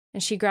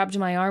 and she grabbed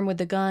my arm with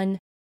the gun.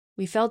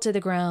 We fell to the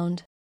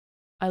ground.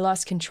 I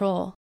lost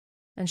control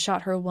and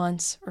shot her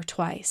once or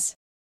twice."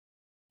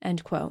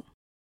 End quote.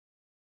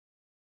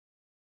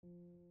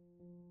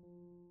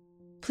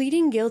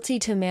 Pleading guilty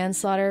to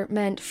manslaughter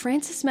meant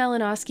Francis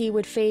Malinowski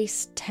would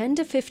face 10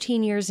 to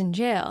 15 years in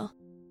jail.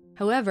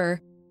 However,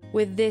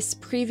 with this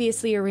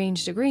previously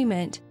arranged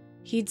agreement,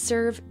 he'd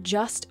serve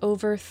just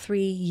over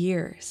 3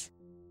 years.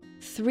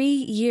 3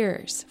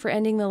 years for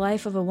ending the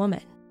life of a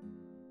woman.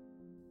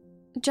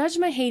 Judge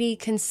Mahady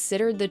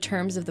considered the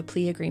terms of the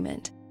plea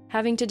agreement,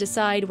 having to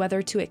decide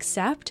whether to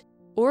accept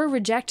or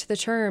reject the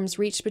terms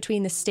reached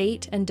between the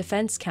state and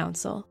defense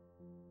counsel.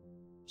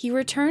 He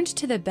returned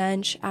to the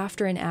bench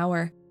after an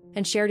hour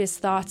and shared his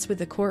thoughts with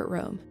the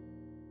courtroom.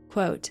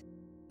 Quote,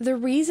 "The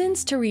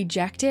reasons to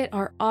reject it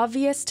are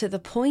obvious to the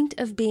point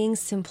of being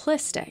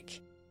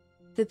simplistic.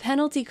 The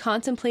penalty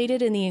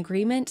contemplated in the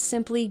agreement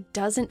simply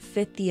doesn't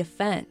fit the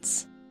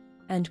offense."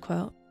 End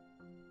quote.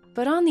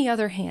 But on the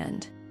other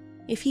hand,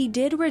 if he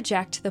did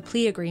reject the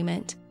plea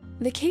agreement,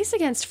 the case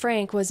against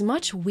Frank was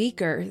much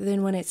weaker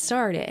than when it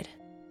started.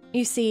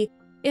 You see,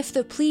 if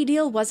the plea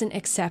deal wasn't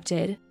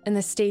accepted and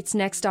the state's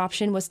next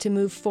option was to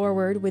move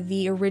forward with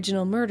the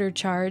original murder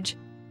charge,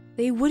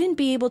 they wouldn't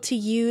be able to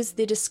use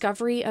the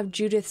discovery of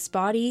Judith's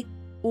body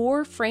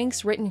or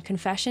Frank's written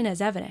confession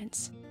as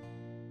evidence.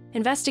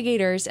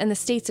 Investigators and the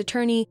state's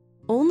attorney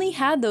only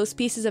had those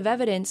pieces of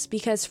evidence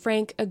because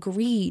Frank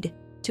agreed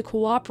to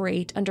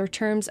cooperate under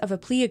terms of a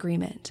plea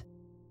agreement.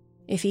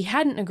 If he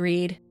hadn't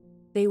agreed,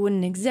 they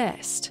wouldn't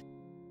exist.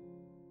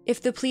 If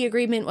the plea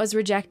agreement was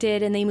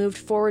rejected and they moved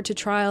forward to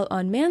trial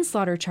on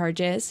manslaughter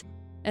charges,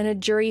 and a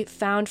jury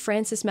found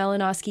Francis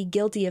Malinowski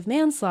guilty of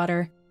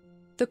manslaughter,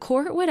 the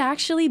court would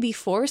actually be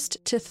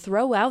forced to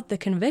throw out the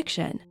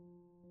conviction,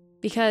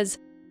 because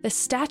the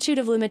statute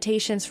of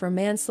limitations for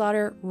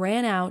manslaughter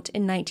ran out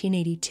in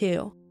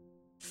 1982,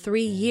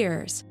 3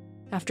 years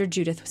after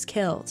Judith was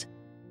killed.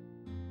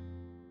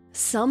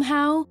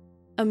 Somehow,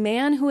 a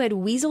man who had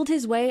weaseled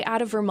his way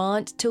out of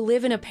Vermont to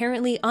live an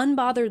apparently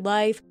unbothered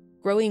life,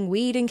 growing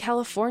weed in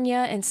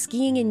California and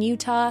skiing in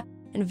Utah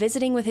and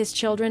visiting with his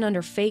children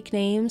under fake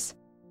names,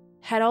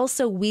 had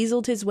also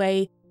weaseled his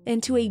way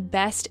into a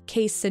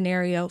best-case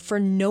scenario for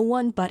no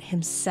one but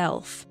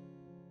himself.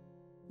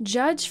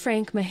 Judge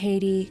Frank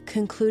Mahady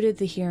concluded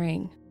the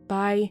hearing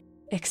by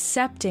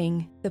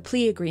accepting the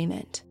plea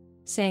agreement,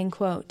 saying,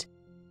 quote,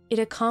 "It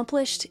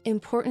accomplished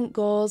important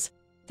goals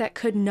that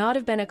could not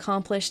have been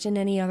accomplished in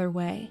any other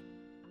way.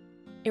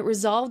 It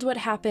resolved what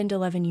happened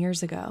 11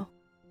 years ago."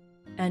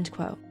 End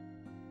quote.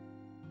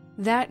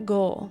 That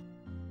goal,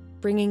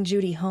 bringing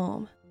Judy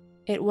home,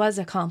 it was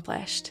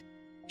accomplished.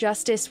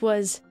 Justice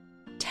was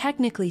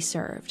technically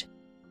served,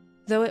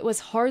 though it was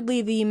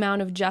hardly the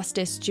amount of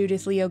justice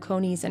Judith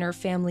Leo-Coneys and her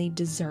family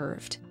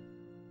deserved.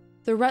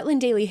 The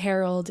Rutland Daily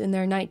Herald, in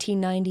their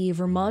 1990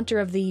 Vermonter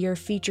of the Year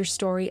feature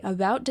story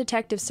about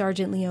Detective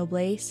Sergeant Leo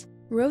Blaise,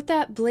 wrote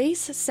that Blaise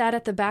sat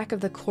at the back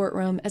of the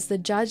courtroom as the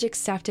judge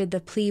accepted the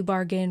plea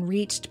bargain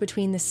reached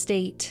between the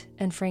state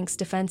and Frank's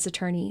defense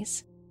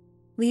attorneys.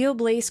 Leo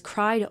Blaise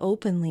cried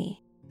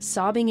openly,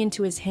 sobbing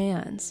into his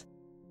hands.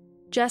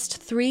 Just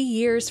 3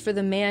 years for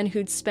the man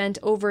who'd spent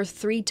over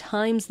 3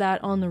 times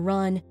that on the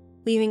run,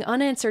 leaving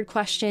unanswered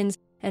questions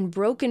and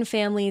broken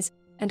families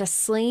and a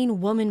slain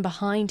woman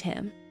behind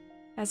him,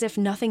 as if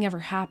nothing ever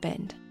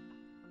happened.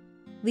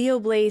 Leo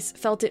Blaise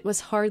felt it was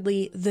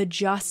hardly the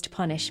just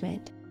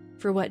punishment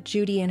for what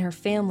Judy and her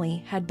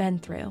family had been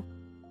through.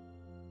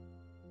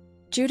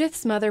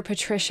 Judith's mother,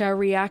 Patricia,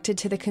 reacted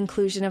to the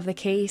conclusion of the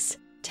case,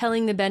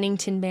 telling the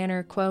Bennington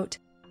Banner, quote,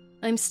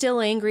 "I'm still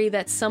angry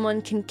that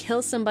someone can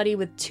kill somebody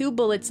with 2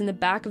 bullets in the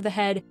back of the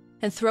head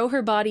and throw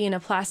her body in a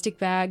plastic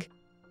bag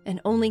and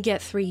only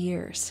get 3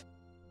 years.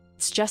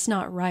 It's just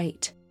not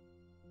right."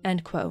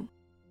 End quote.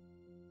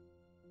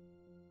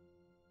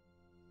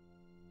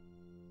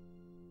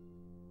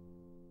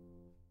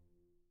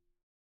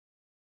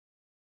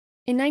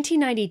 In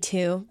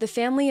 1992, the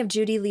family of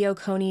Judy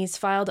Leo-Coneys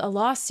filed a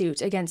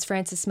lawsuit against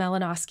Francis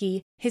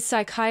Malinowski, his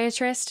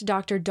psychiatrist,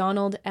 Dr.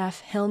 Donald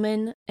F.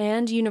 Hillman,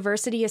 and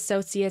University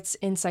Associates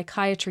in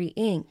Psychiatry,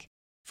 Inc.,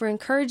 for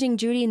encouraging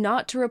Judy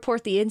not to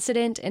report the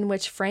incident in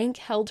which Frank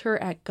held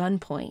her at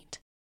gunpoint.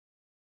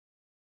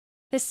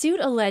 The suit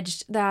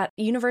alleged that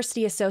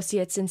University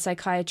Associates in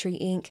Psychiatry,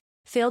 Inc.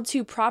 failed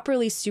to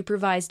properly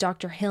supervise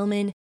Dr.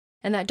 Hillman,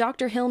 and that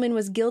Dr. Hillman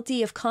was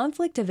guilty of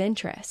conflict of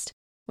interest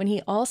when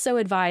he also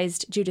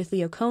advised Judith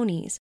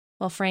Leo-Coneys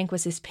while Frank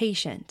was his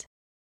patient.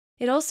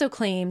 It also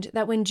claimed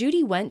that when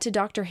Judy went to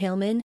Dr.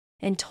 Hillman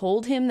and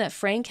told him that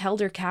Frank held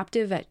her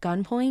captive at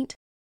gunpoint,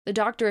 the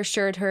doctor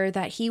assured her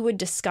that he would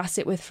discuss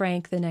it with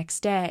Frank the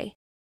next day,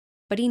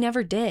 but he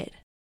never did.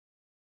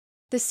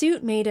 The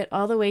suit made it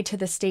all the way to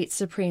the state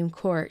Supreme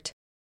Court,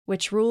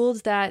 which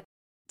ruled that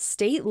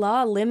state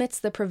law limits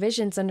the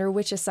provisions under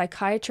which a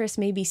psychiatrist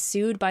may be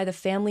sued by the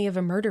family of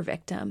a murder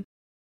victim.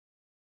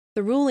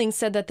 The ruling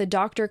said that the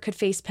doctor could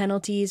face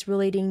penalties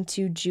relating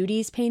to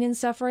Judy's pain and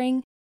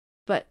suffering,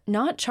 but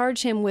not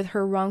charge him with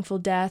her wrongful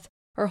death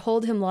or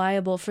hold him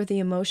liable for the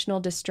emotional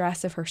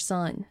distress of her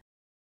son.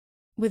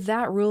 With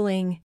that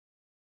ruling,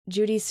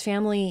 Judy's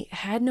family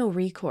had no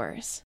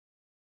recourse.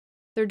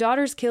 Their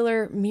daughter's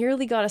killer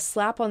merely got a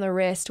slap on the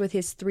wrist with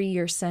his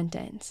 3-year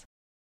sentence.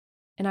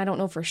 And I don't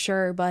know for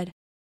sure, but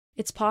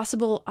it's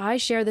possible I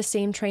share the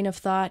same train of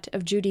thought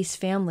of Judy's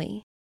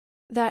family,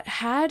 that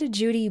had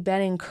Judy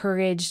been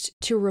encouraged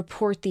to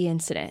report the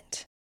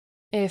incident,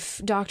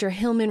 if Dr.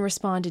 Hillman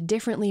responded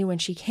differently when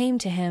she came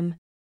to him,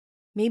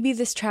 maybe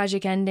this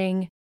tragic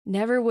ending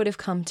never would have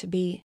come to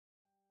be.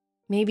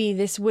 Maybe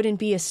this wouldn't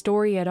be a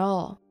story at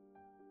all.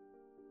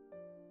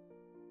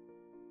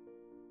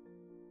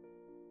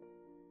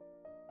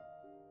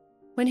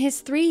 When his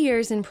 3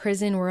 years in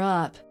prison were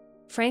up,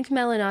 Frank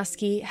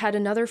Malinowski had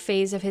another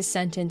phase of his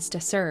sentence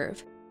to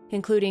serve,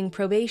 including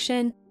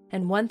probation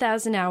and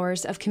 1,000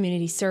 hours of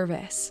community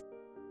service.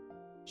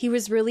 He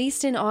was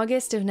released in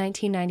August of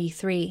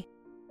 1993,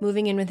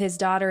 moving in with his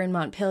daughter in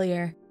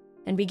Montpelier,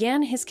 and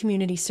began his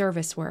community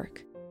service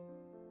work,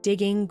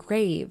 digging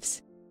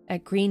graves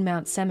at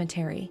Greenmount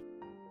Cemetery.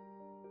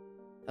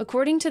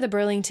 According to the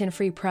Burlington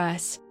Free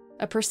Press,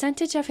 a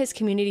percentage of his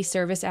community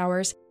service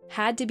hours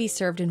had to be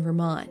served in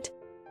Vermont,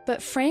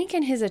 but Frank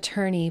and his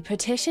attorney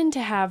petitioned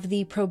to have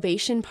the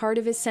probation part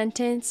of his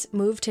sentence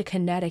moved to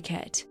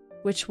Connecticut,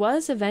 which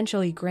was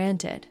eventually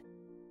granted.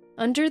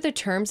 Under the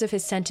terms of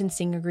his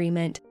sentencing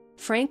agreement,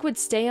 Frank would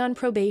stay on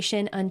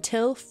probation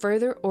until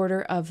further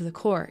order of the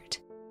court.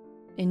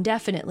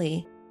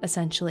 Indefinitely,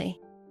 essentially.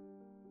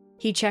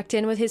 He checked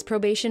in with his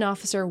probation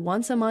officer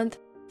once a month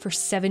for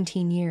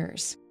 17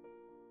 years.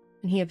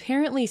 And he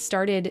apparently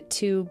started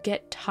to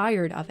get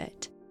tired of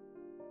it.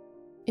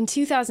 In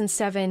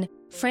 2007,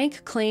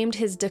 Frank claimed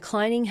his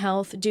declining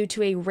health due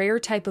to a rare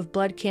type of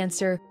blood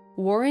cancer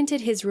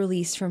warranted his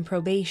release from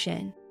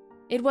probation.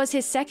 It was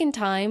his second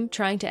time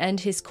trying to end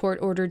his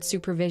court-ordered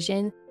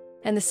supervision,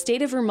 and the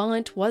state of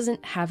Vermont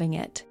wasn't having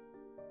it.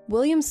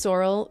 William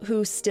Sorrell,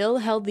 who still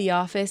held the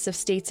office of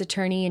state's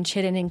attorney in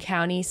Chittenden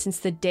County since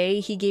the day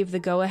he gave the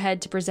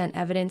go-ahead to present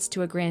evidence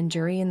to a grand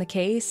jury in the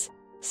case,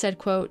 said,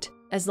 quote,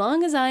 "As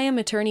long as I am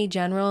Attorney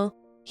General,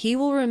 he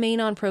will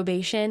remain on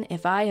probation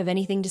if I have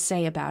anything to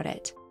say about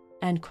it."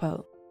 End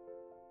quote.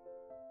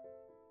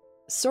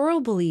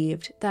 Sorrell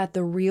believed that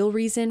the real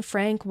reason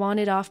Frank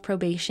wanted off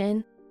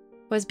probation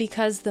was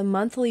because the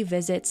monthly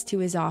visits to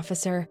his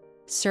officer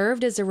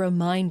served as a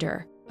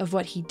reminder of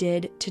what he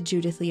did to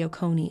Judith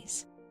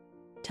Leo-Coneys,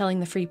 telling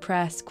the Free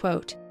Press,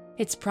 quote,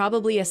 "It's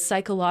probably a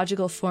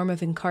psychological form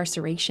of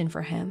incarceration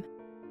for him.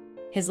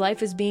 His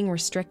life is being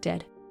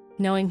restricted,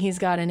 knowing he's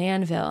got an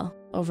anvil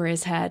over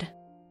his head."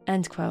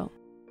 End quote.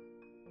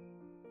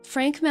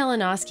 Frank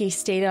Malinowski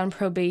stayed on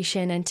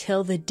probation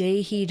until the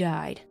day he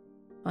died,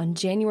 on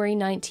January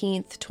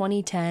 19th,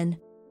 2010,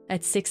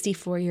 at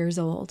 64 years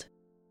old.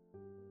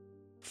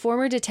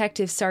 Former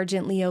Detective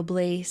Sergeant Leo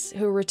Blaze,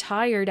 who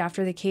retired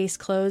after the case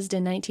closed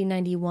in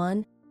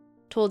 1991,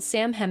 told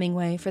Sam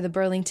Hemingway for the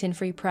Burlington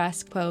Free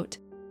Press, quote,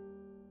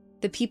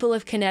 "The people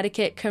of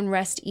Connecticut can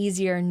rest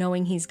easier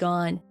knowing he's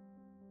gone,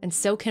 and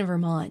so can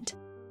Vermont.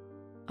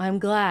 I'm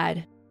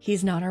glad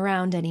he's not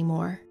around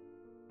anymore."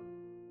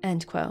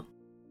 End quote.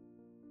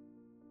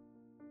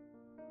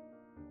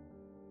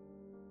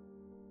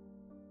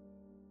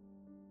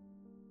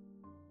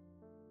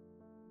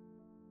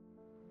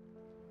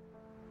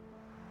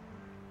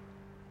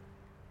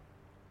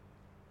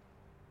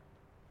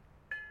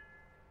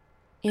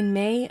 In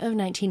May of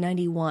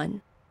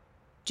 1991,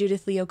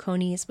 Judith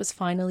Leo-Coneys was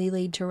finally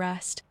laid to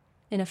rest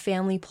in a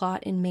family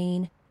plot in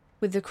Maine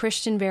with the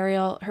Christian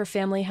burial her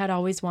family had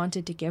always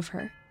wanted to give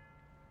her.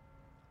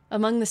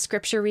 Among the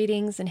scripture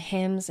readings and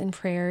hymns and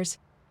prayers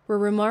were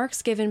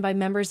remarks given by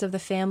members of the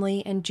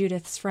family and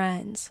Judith's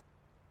friends.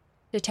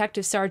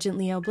 Detective Sergeant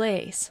Leo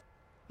Blaze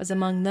was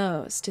among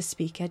those to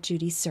speak at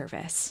Judy's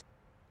service.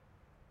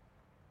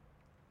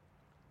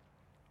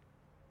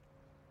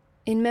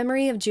 In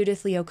memory of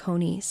Judith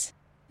Leo-Coneys,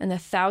 and the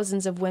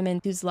thousands of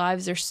women whose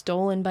lives are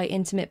stolen by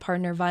intimate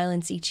partner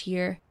violence each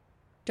year,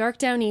 Dark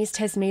Down East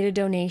has made a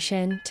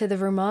donation to the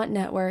Vermont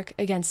Network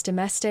Against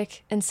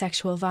Domestic and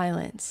Sexual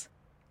Violence.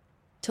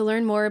 To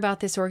learn more about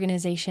this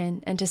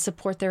organization and to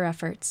support their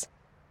efforts,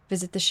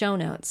 visit the show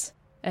notes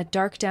at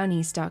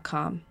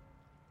darkdowneast.com.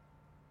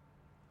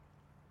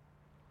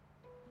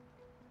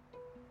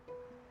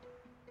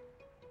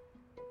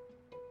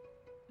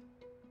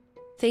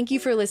 Thank you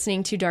for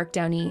listening to Dark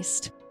Down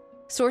East.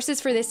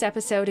 Sources for this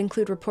episode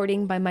include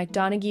reporting by Mike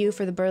Donoghue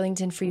for the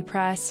Burlington Free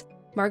Press,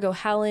 Margot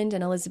Howland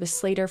and Elizabeth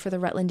Slater for the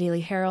Rutland Daily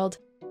Herald,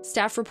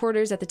 staff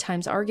reporters at the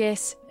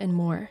Times-Argus, and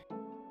more.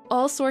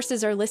 All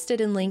sources are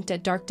listed and linked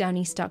at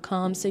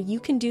darkdowneast.com so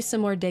you can do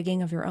some more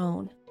digging of your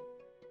own.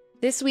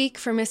 This week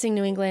for Missing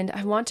New England,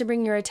 I want to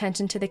bring your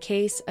attention to the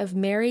case of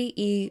Mary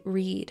E.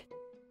 Reed.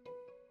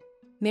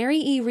 Mary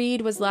E.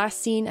 Reed was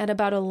last seen at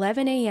about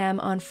 11 a.m.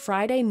 on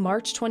Friday,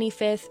 March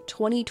 25th,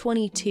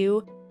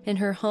 2022, in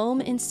her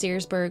home in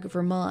Searsburg,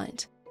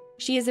 Vermont.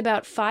 She is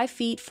about 5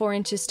 feet 4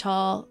 inches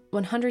tall,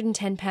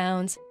 110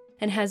 pounds,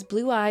 and has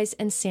blue eyes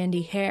and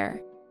sandy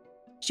hair.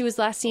 She was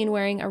last seen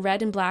wearing a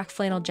red and black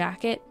flannel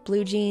jacket,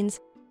 blue jeans,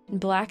 and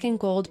black and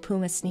gold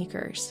Puma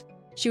sneakers.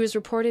 She was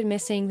reported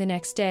missing the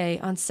next day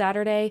on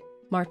Saturday,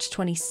 March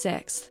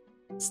 26th.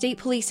 State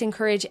police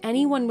encourage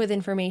anyone with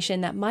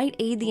information that might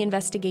aid the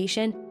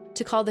investigation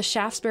to call the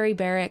Shaftesbury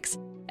Barracks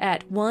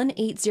at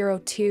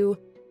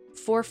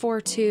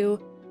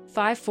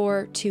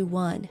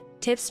 1-802-442-5421.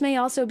 Tips may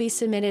also be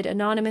submitted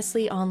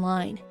anonymously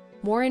online.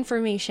 More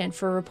information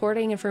for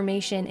reporting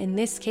information in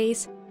this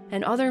case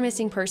and other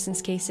missing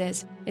persons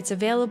cases, it's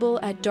available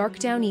at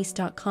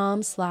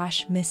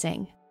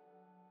darkdowneast.com/missing.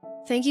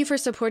 Thank you for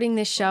supporting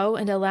this show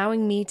and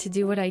allowing me to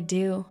do what I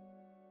do.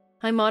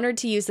 I'm honored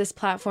to use this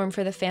platform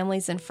for the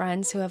families and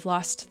friends who have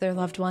lost their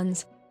loved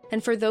ones,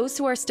 and for those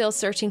who are still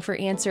searching for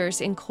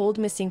answers in cold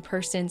missing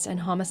persons and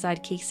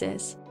homicide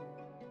cases.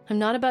 I'm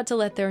not about to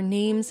let their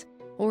names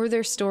or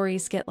their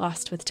stories get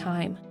lost with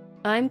time.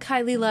 I'm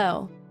Kylie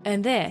Lowe,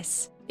 and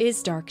this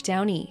is Dark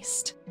Down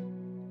East.